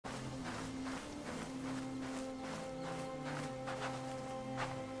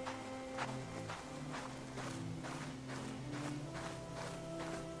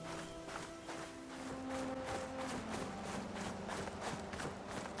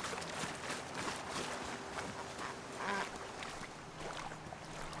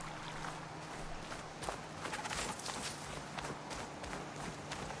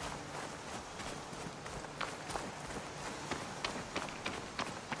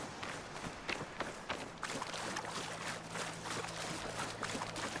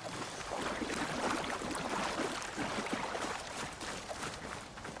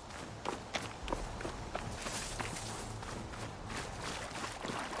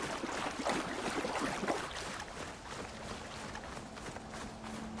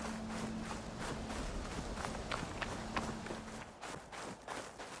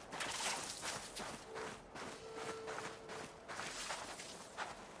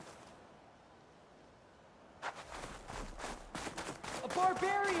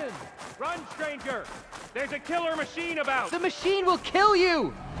Run, stranger! There's a killer machine about! The machine will kill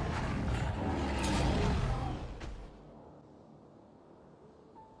you!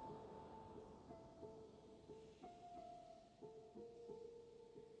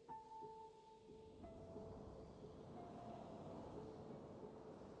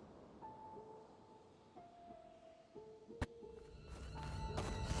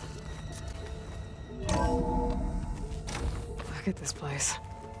 Look at this place.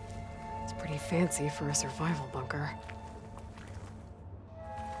 It's pretty fancy for a survival bunker.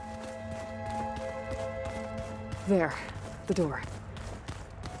 There, the door.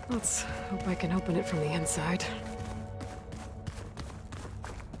 Let's hope I can open it from the inside.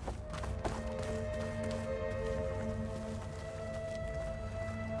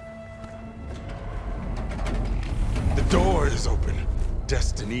 The door is open.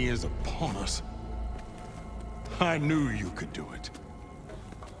 Destiny is upon us. I knew you could do it.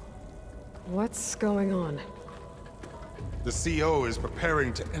 What's going on? The CO is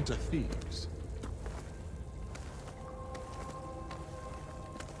preparing to enter Thebes.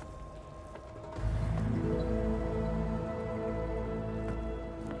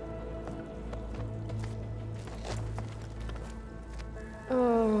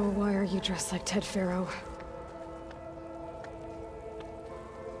 Oh, why are you dressed like Ted Pharaoh?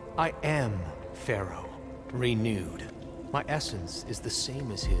 I am Pharaoh, renewed. My essence is the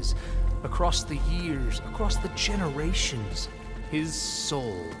same as his. Across the years, across the generations, his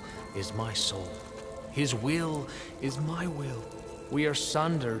soul is my soul. His will is my will. We are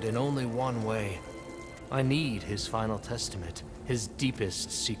sundered in only one way. I need his final testament, his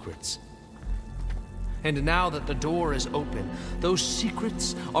deepest secrets. And now that the door is open, those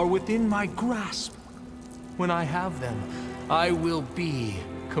secrets are within my grasp. When I have them, I will be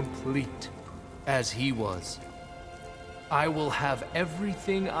complete, as he was. I will have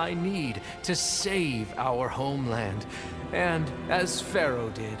everything I need to save our homeland, and, as Pharaoh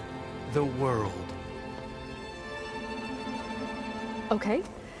did, the world. Okay.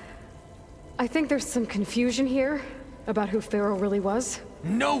 I think there's some confusion here about who Pharaoh really was.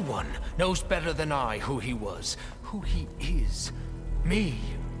 No one knows better than I who he was, who he is. Me.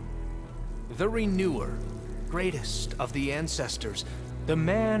 The Renewer, greatest of the ancestors, the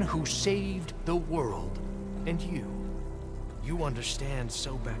man who saved the world. And you. You understand,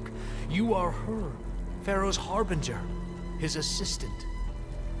 Sobek. You are her, Pharaoh's harbinger, his assistant.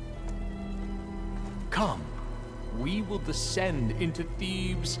 Come, we will descend into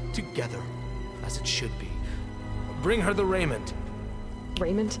Thebes together, as it should be. Bring her the raiment.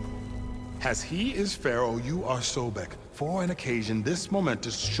 Raymond? As he is Pharaoh, you are Sobek. For an occasion this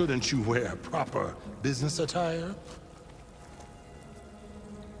momentous, shouldn't you wear proper business attire?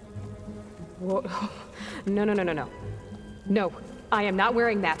 Whoa. No, no, no, no, no. No, I am not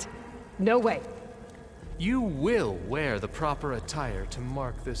wearing that. No way. You will wear the proper attire to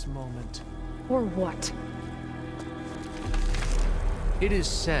mark this moment. Or what? It is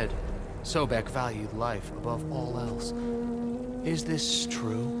said Sobek valued life above all else. Is this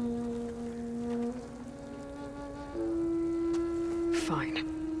true?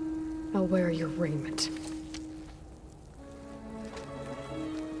 Fine. I'll wear your raiment.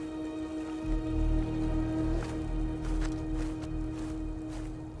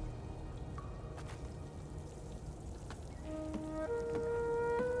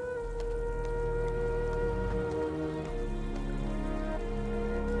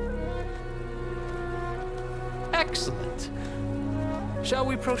 Excellent. Shall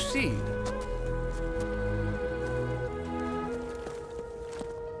we proceed?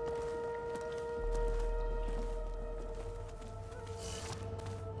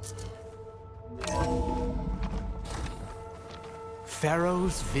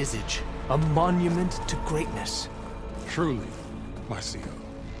 Pharaoh's visage, a monument to greatness. Truly, my CO.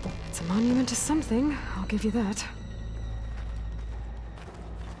 It's a monument to something, I'll give you that.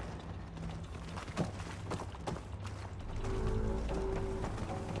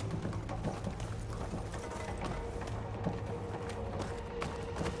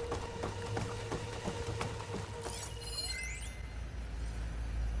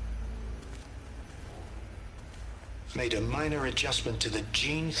 Made a minor adjustment to the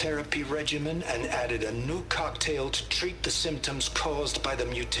gene therapy regimen and added a new cocktail to treat the symptoms caused by the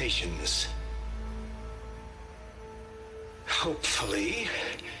mutations. Hopefully,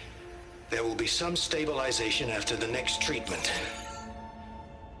 there will be some stabilization after the next treatment.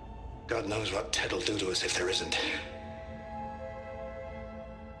 God knows what Ted'll do to us if there isn't.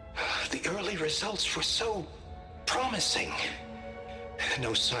 The early results were so promising.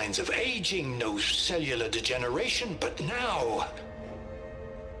 No signs of aging, no cellular degeneration, but now...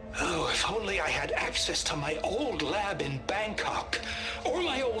 Oh, if only I had access to my old lab in Bangkok, or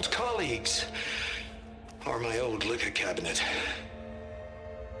my old colleagues, or my old liquor cabinet.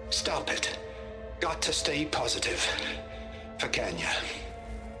 Stop it. Got to stay positive. For Kenya.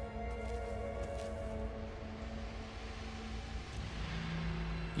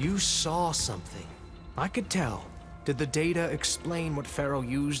 You saw something. I could tell. Did the data explain what Pharaoh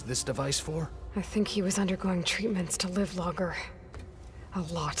used this device for? I think he was undergoing treatments to live longer. A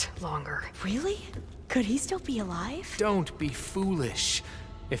lot longer. Really? Could he still be alive? Don't be foolish.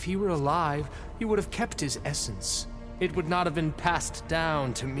 If he were alive, he would have kept his essence. It would not have been passed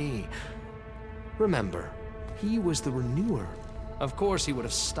down to me. Remember, he was the renewer. Of course, he would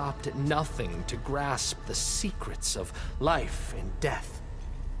have stopped at nothing to grasp the secrets of life and death.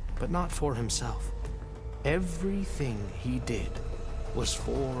 But not for himself. Everything he did was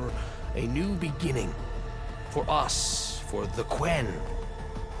for a new beginning. For us, for the Quen.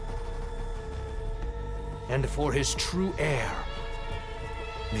 And for his true heir,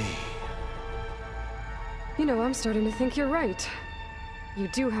 me. You know, I'm starting to think you're right. You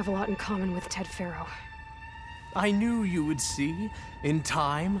do have a lot in common with Ted Pharaoh. I knew you would see, in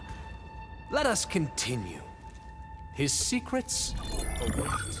time. Let us continue. His secrets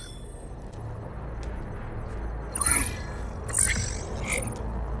await.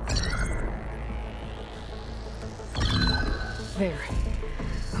 There.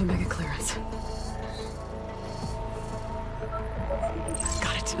 Omega clearance.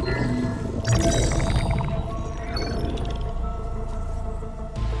 Got it.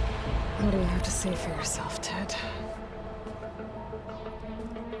 What do you have to say for yourself, Ted?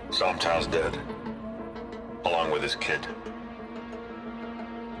 Somtow's dead. Along with his kid.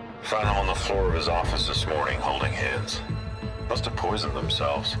 Found him on the floor of his office this morning, holding hands. Must have poisoned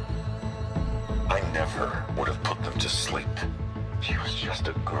themselves. I never would have put them to sleep. She was just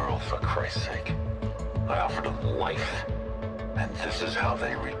a girl, for Christ's sake. I offered them life. And this is how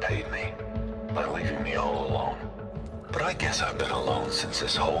they repaid me. By leaving me all alone. But I guess I've been alone since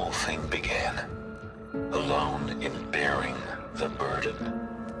this whole thing began. Alone in bearing the burden.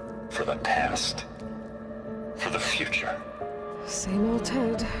 For the past. For the future. Same old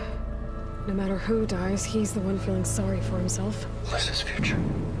Ted. No matter who dies, he's the one feeling sorry for himself. Liz's future.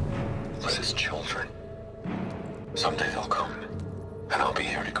 Liz's children. Someday they'll come. And I'll be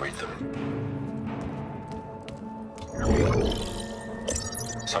here to greet them.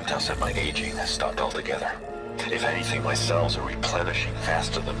 Sometow said my aging has stopped altogether. If anything, my cells are replenishing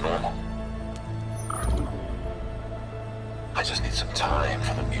faster than normal. I just need some time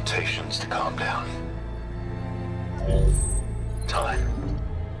for the mutations to calm down. Time.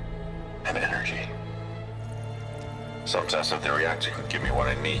 And energy. Sometow said the reactor can give me what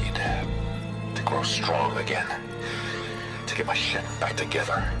I need. To grow strong again. To get my shit back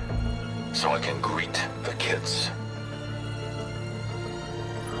together. So I can greet the kids.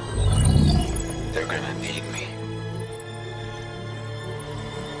 They're gonna need me.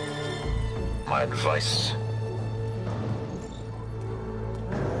 My advice.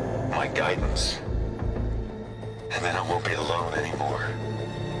 My guidance. And then I won't be alone anymore.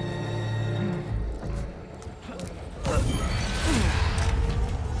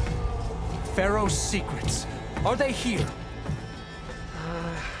 Pharaoh's secrets. Are they here?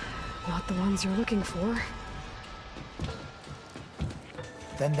 Not the ones you're looking for.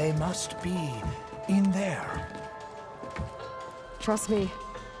 Then they must be in there. Trust me.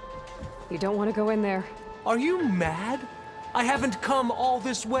 You don't want to go in there. Are you mad? I haven't come all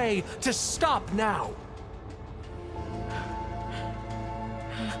this way to stop now.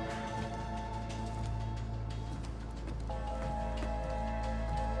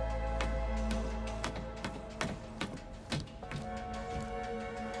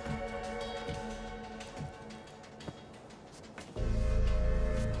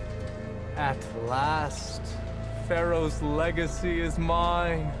 At last, Pharaoh's legacy is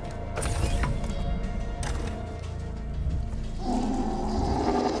mine.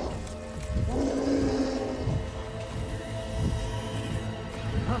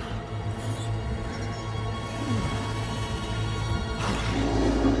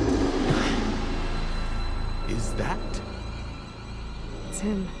 Is that? It's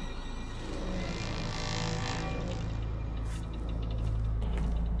him.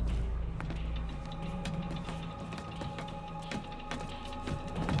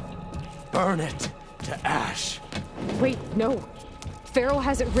 Burn it to ash. Wait, no. Pharaoh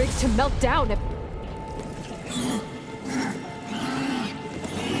has it rigged to melt down.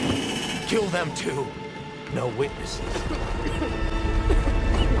 Kill them too. No witnesses.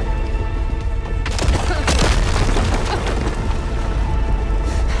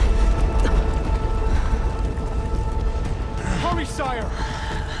 there!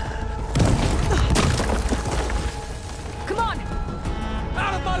 Come on!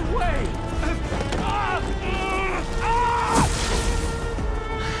 Out of my way!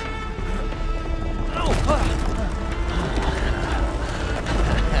 Oh,